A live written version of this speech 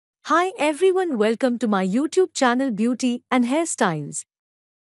Hi everyone, welcome to my YouTube channel Beauty and Hairstyles.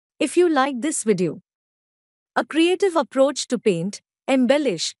 If you like this video, a creative approach to paint,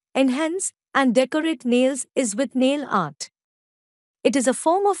 embellish, enhance, and decorate nails is with nail art. It is a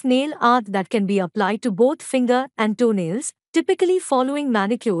form of nail art that can be applied to both finger and toenails, typically following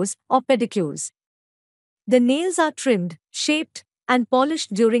manicures or pedicures. The nails are trimmed, shaped, and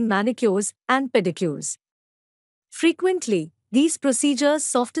polished during manicures and pedicures. Frequently, these procedures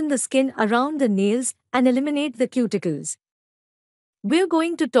soften the skin around the nails and eliminate the cuticles. We're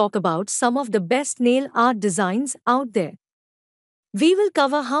going to talk about some of the best nail art designs out there. We will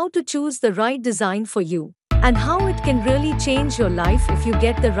cover how to choose the right design for you and how it can really change your life if you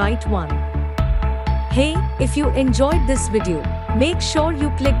get the right one. Hey, if you enjoyed this video, make sure you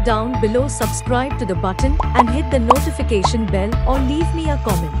click down below, subscribe to the button and hit the notification bell or leave me a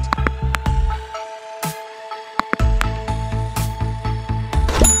comment.